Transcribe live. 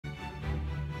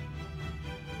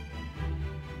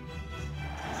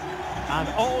And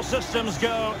all systems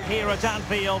go here at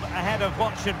Anfield ahead of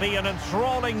what should be an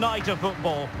enthralling night of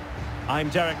football. I'm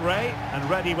Derek Ray, and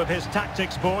ready with his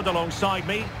tactics board alongside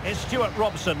me is Stuart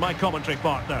Robson, my commentary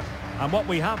partner. And what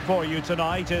we have for you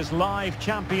tonight is live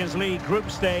Champions League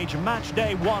group stage match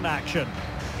day 1 action.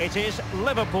 It is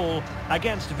Liverpool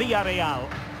against Villarreal.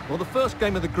 Well, the first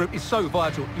game of the group is so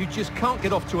vital. You just can't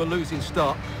get off to a losing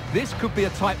start. This could be a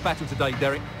tight battle today,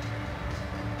 Derek.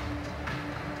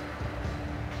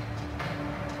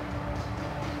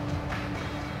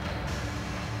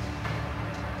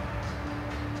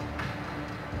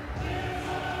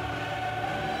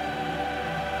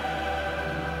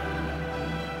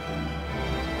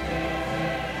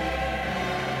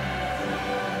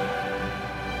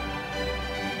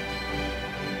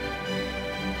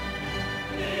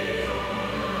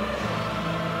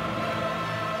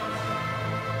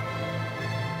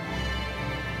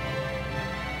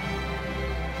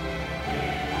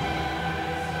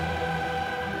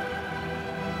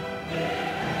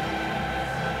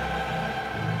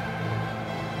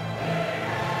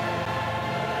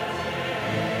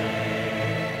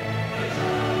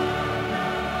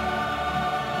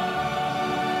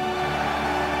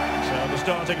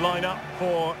 Starting lineup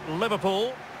for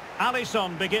Liverpool.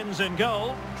 Alisson begins in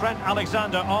goal. Trent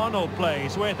Alexander-Arnold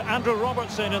plays with Andrew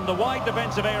Robertson in the wide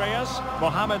defensive areas.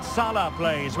 Mohamed Salah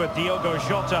plays with Diogo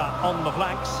Jota on the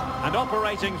flanks. And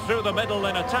operating through the middle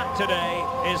in attack today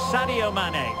is Sadio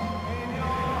Mane.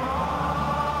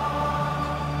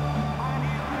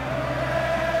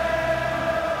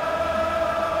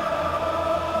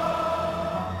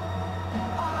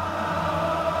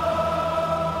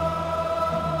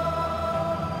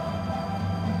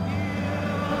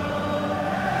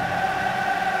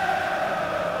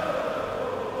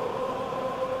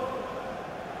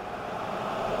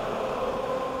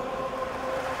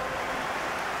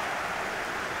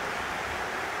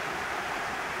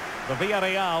 The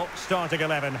Villarreal starting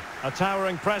 11. A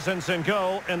towering presence in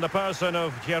goal in the person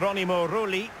of Geronimo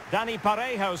Rulli. Dani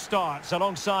Parejo starts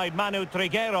alongside Manu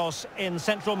Trigueros in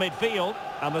central midfield.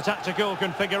 And the tactical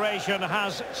configuration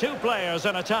has 2 players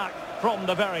in attack from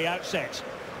the very outset.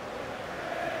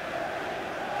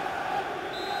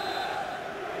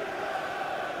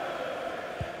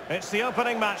 It's the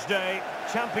opening match day.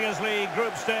 Champions League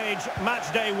group stage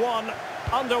match day 1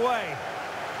 underway.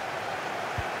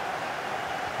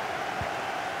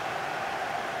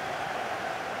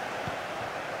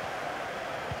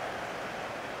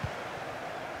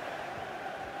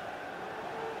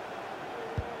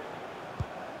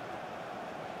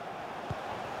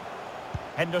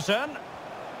 Henderson.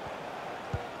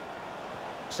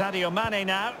 Sadio Mane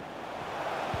now.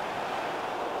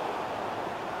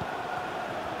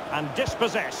 And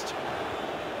dispossessed.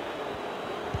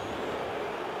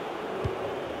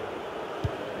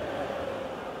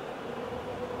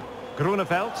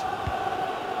 Grunewald.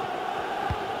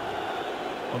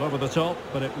 Well, over the top,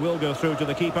 but it will go through to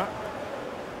the keeper.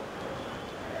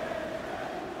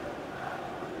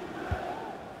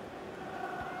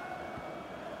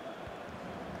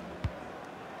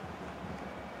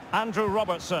 Andrew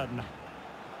Robertson.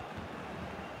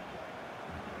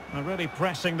 They're really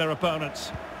pressing their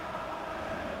opponents.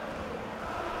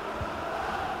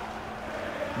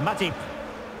 Matip.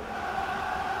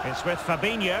 It's with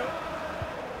Fabinho.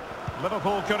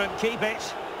 Liverpool couldn't keep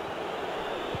it.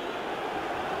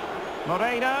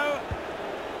 Moreno.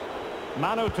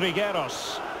 Manu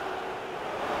Trigueros.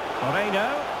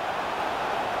 Moreno.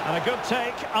 And a good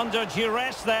take under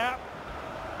duress there.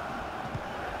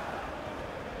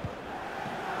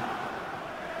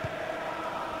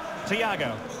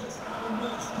 Thiago.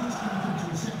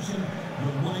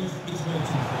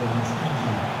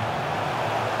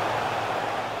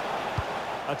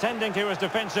 Attending to his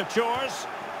defensive chores.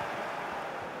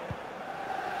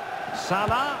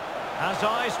 Salah has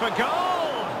eyes for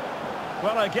goal.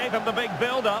 Well, I gave him the big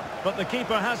build-up, but the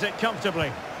keeper has it comfortably.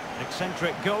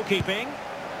 Eccentric goalkeeping.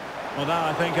 Well, now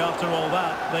I think after all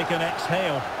that, they can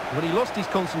exhale. Well, he lost his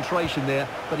concentration there,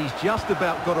 but he's just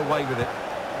about got away with it.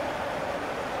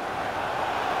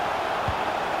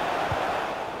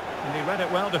 And he read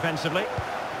it well defensively.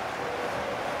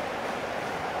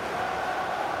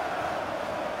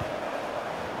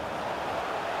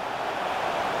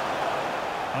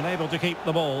 Unable to keep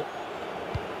the ball.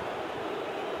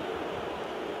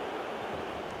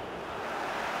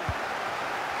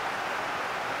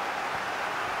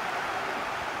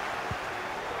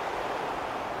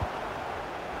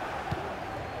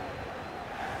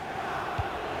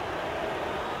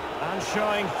 And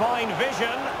showing fine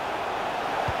vision.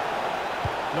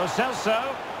 Lo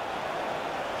Celso.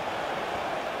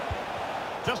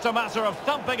 Just a matter of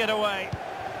thumping it away.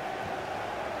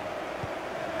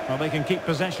 Well, they can keep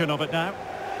possession of it now.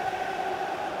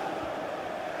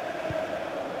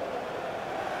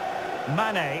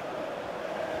 Mane.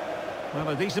 Well,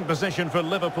 a decent position for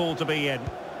Liverpool to be in.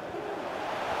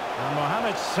 And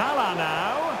Mohamed Salah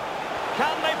now.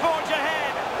 Can they forge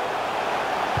ahead?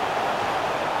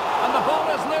 And the ball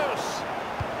is loose.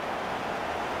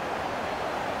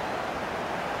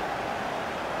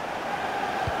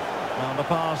 Well, the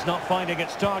pass not finding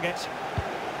its target.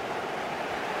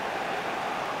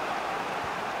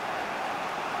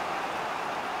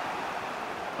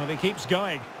 Well, he keeps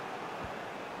going.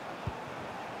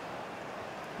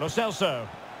 Lo Celso.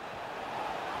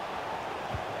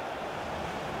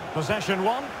 Possession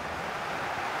one.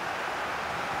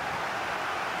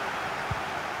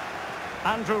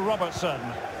 Andrew Robertson.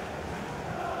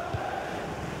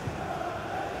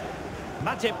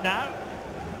 Matip now.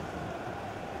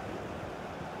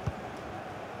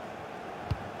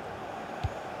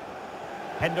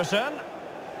 Henderson.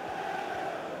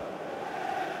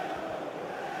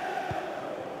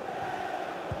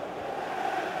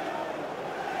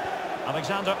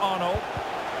 Alexander-Arnold.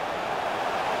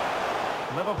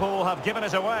 Liverpool have given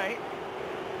it away.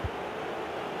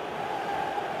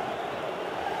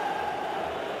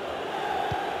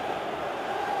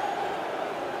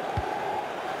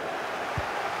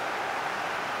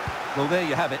 Well, there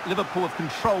you have it. Liverpool have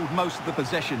controlled most of the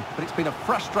possession, but it's been a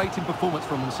frustrating performance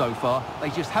from them so far. They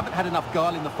just haven't had enough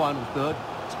guile in the final third.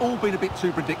 It's all been a bit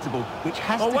too predictable, which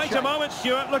has to change. Oh, wait a moment,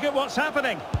 Stuart. Look at what's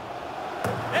happening.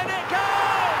 In it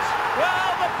goes!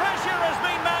 Well, the pressure has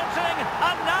been mounting,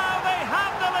 and now they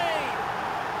have the lead.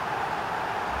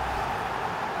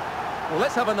 Well,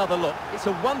 let's have another look. It's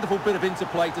a wonderful bit of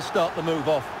interplay to start the move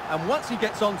off. And once he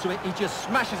gets onto it, he just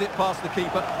smashes it past the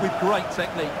keeper with great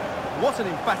technique. What an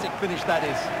emphatic finish that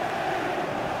is.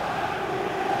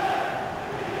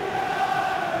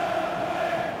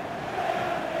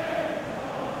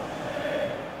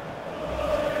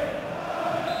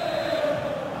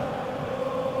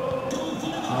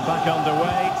 Well, back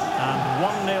underway, and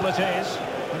 1-0 it is.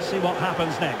 Let's see what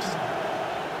happens next.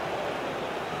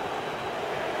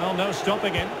 Oh, no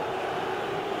stopping him.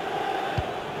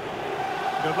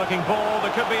 Good-looking ball.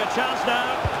 There could be a chance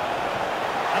now.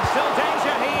 And still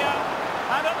danger here.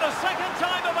 And at the second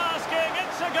time of asking,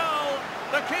 it's a goal.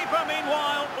 The keeper,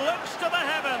 meanwhile, looks to the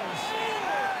heavens.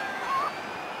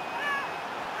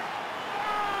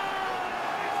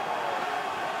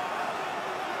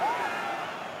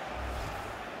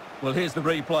 Well, here's the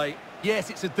replay. Yes,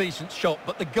 it's a decent shot,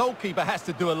 but the goalkeeper has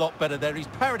to do a lot better there. He's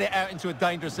parried it out into a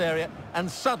dangerous area, and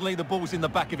suddenly the ball's in the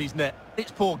back of his net.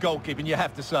 It's poor goalkeeping, you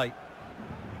have to say.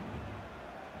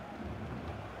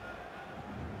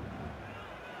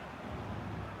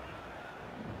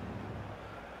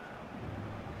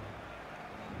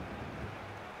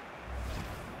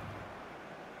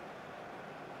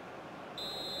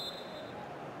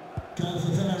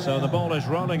 So the ball is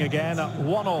rolling again at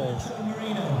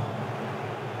 1-1.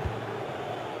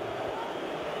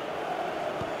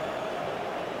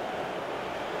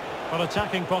 Well,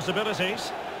 attacking possibilities.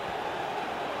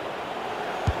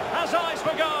 Has eyes for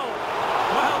goal.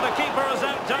 Well, the keeper has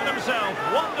outdone himself.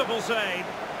 Wonderful save.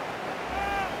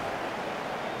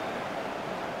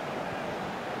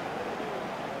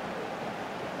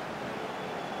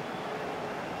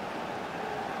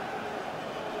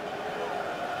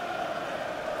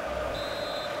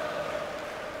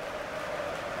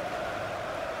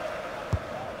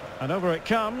 And over it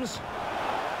comes,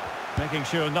 making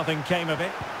sure nothing came of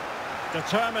it.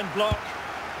 Determined block.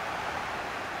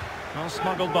 Well,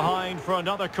 smuggled behind for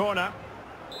another corner.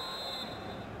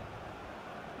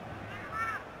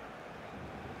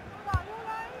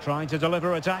 Trying to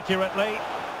deliver it accurately.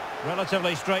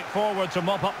 Relatively straightforward to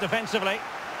mop up defensively.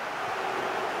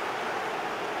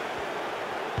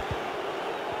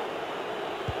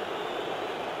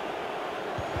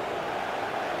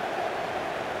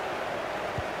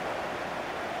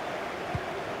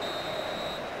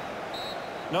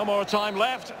 No more time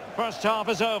left. First half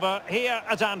is over here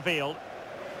at Anfield.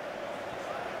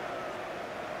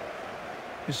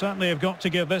 You certainly have got to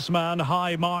give this man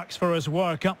high marks for his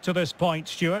work up to this point,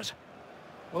 Stuart.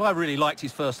 Well, I really liked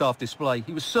his first half display.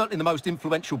 He was certainly the most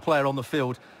influential player on the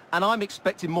field, and I'm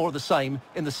expecting more of the same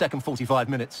in the second 45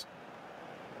 minutes.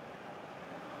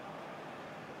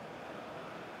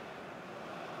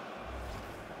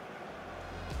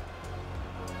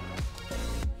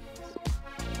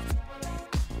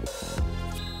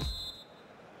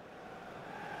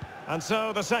 And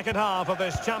so the second half of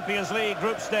this Champions League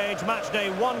group stage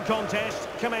matchday 1 contest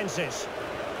commences.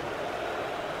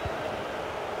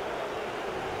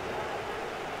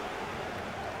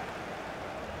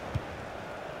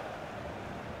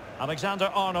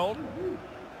 Alexander-Arnold.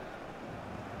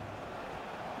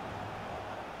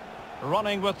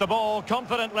 Running with the ball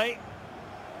confidently.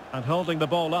 And holding the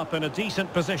ball up in a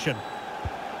decent position.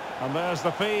 And there's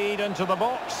the feed into the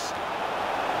box.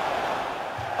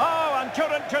 Oh, and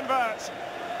couldn't convert.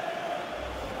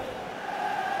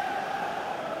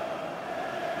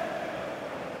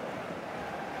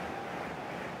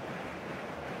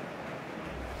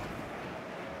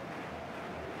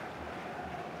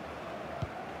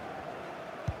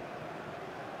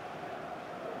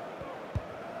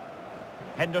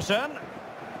 Henderson.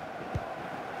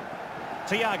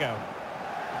 Thiago.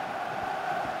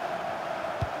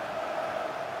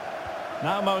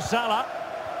 Now Mo Salah.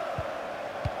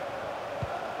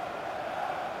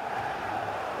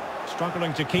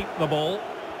 Struggling to keep the ball.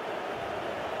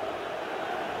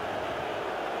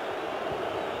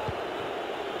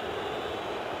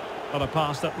 But a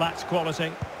pass that lacks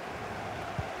quality.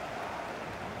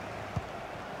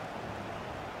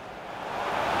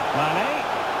 Mane.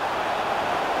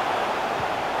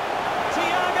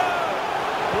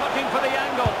 For the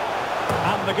angle,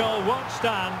 and the goal won't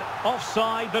stand.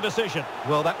 Offside the decision.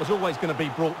 Well, that was always going to be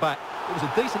brought back. It was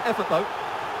a decent effort though.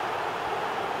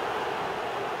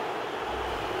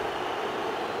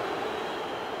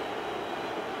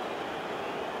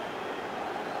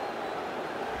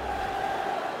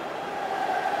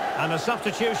 And a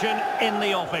substitution in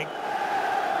the offing.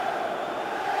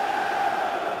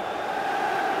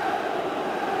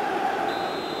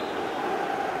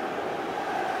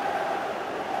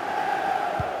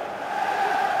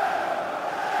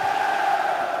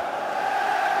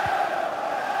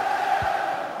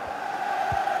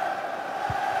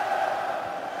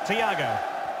 Thiago.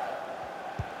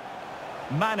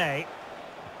 Mane.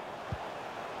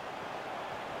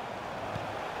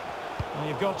 Well,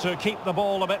 you've got to keep the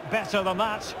ball a bit better than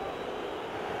that.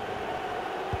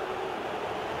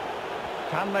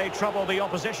 Can they trouble the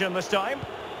opposition this time?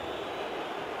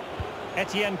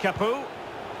 Etienne Capoue.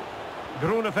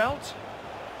 Grunewald.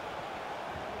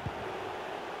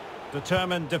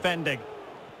 Determined defending.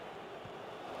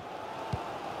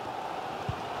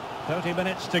 30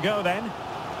 minutes to go then.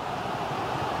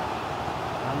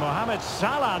 And Mohamed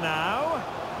Salah now.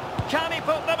 Can he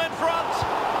put them in front?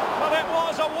 But it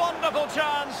was a wonderful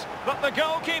chance, but the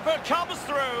goalkeeper comes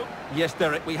through. Yes,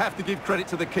 Derek, we have to give credit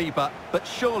to the keeper, but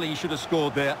surely he should have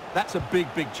scored there. That's a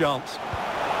big, big chance.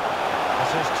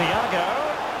 This is Thiago.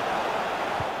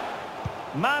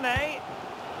 Mane.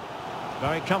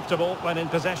 Very comfortable when in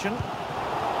possession.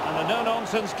 And a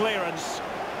no-nonsense clearance.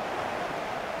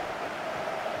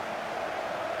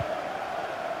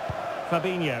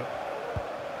 Fabinho.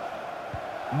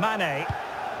 Mane.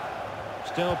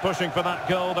 Still pushing for that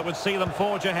goal that would see them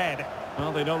forge ahead.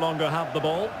 Well, they no longer have the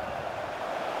ball.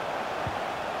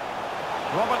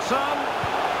 Robertson.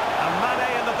 And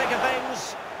Mane in the thick of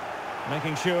things.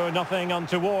 Making sure nothing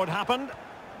untoward happened.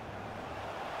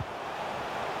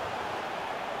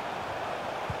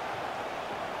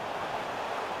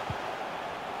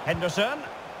 Henderson.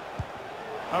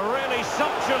 A really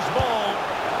sumptuous ball.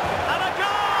 And a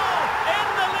goal! In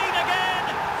the lead again!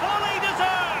 Fully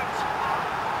deserved!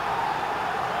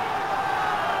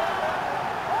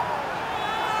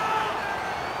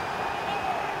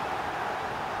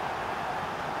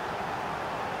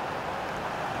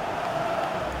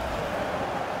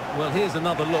 Well, here's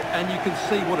another look, and you can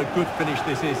see what a good finish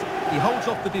this is. He holds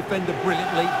off the defender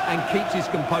brilliantly and keeps his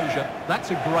composure. That's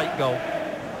a great goal.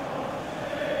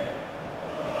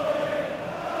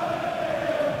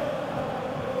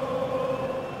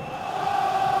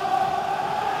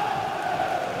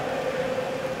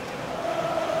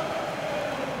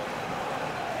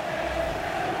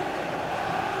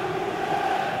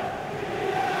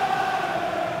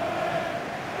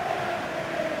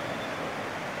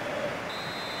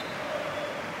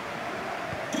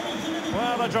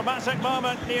 Well, a dramatic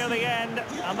moment near the end,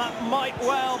 and that might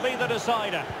well be the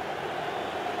decider.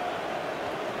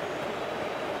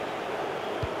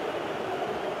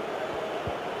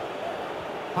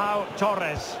 Pau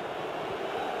Torres.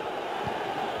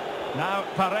 Now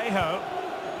Parejo.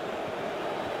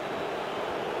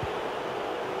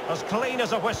 As clean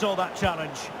as a whistle, that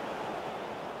challenge.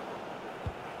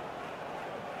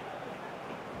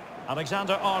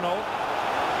 Alexander-Arnold.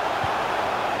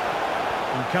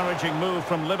 Encouraging move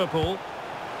from Liverpool.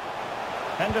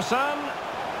 Henderson.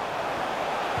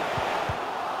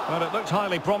 Well, it looked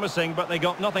highly promising, but they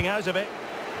got nothing out of it.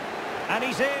 And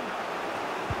he's in.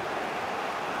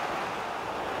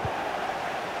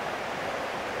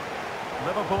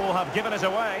 Liverpool have given it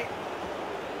away.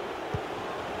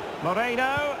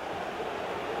 Moreno.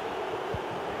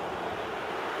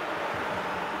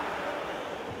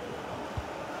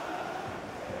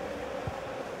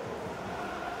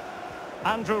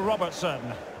 Andrew Robertson.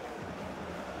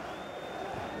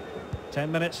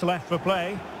 10 minutes left for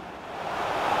play.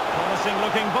 Promising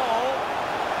looking ball.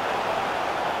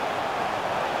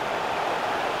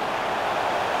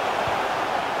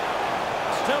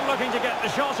 Still looking to get the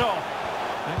shot off.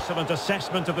 Excellent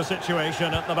assessment of the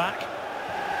situation at the back.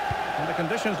 And the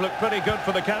conditions look pretty good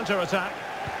for the counter-attack.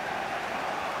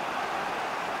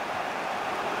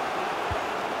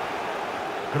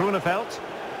 Grunewald.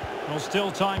 Well,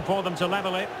 still time for them to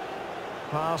level it.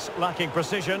 Pass lacking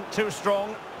precision, too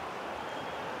strong.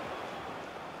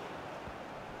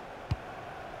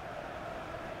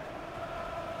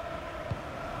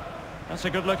 That's a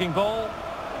good-looking ball.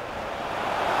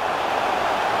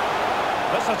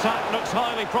 This attack looks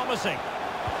highly promising.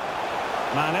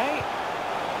 Mane.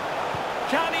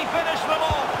 Can he finish them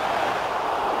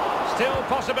off? Still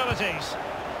possibilities.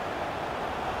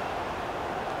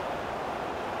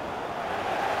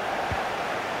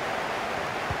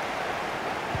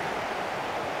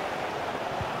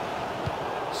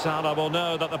 Salah will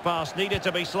know that the pass needed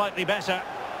to be slightly better.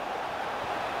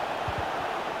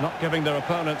 Not giving their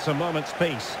opponents a moment's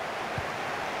peace.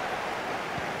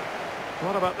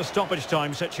 What about the stoppage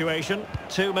time situation?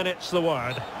 2 minutes the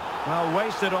word. Well,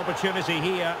 wasted opportunity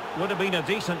here. Would have been a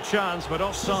decent chance, but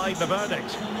offside the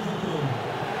verdict.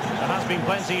 There has been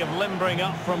plenty of limbering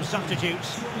up from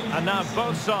substitutes. And now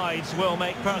both sides will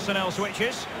make personnel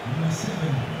switches.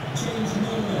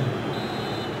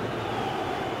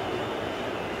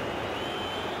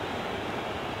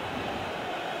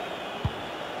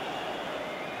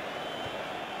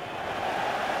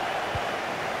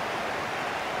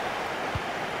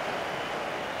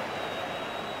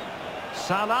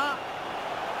 Salah.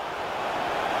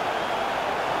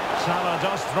 Salah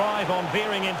does thrive on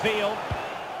veering in field.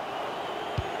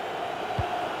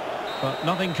 But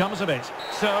nothing comes of it.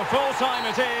 So full-time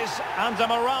it is, and a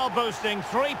morale-boosting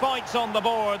 3 points on the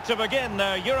board to begin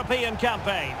their European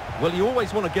campaign. Well, you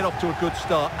always want to get off to a good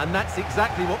start, and that's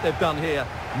exactly what they've done here.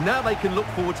 Now they can look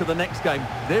forward to the next game.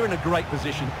 They're in a great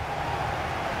position.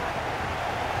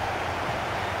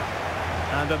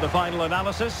 And in the final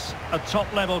analysis, a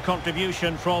top-level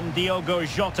contribution from Diogo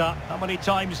Jota. How many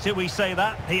times do we say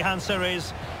that? The answer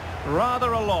is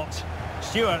rather a lot.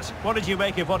 Stuart, what did you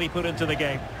make of what he put into the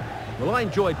game? Well, I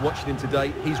enjoyed watching him today.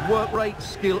 His work rate,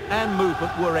 skill and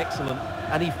movement were excellent,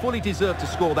 and he fully deserved to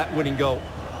score that winning goal.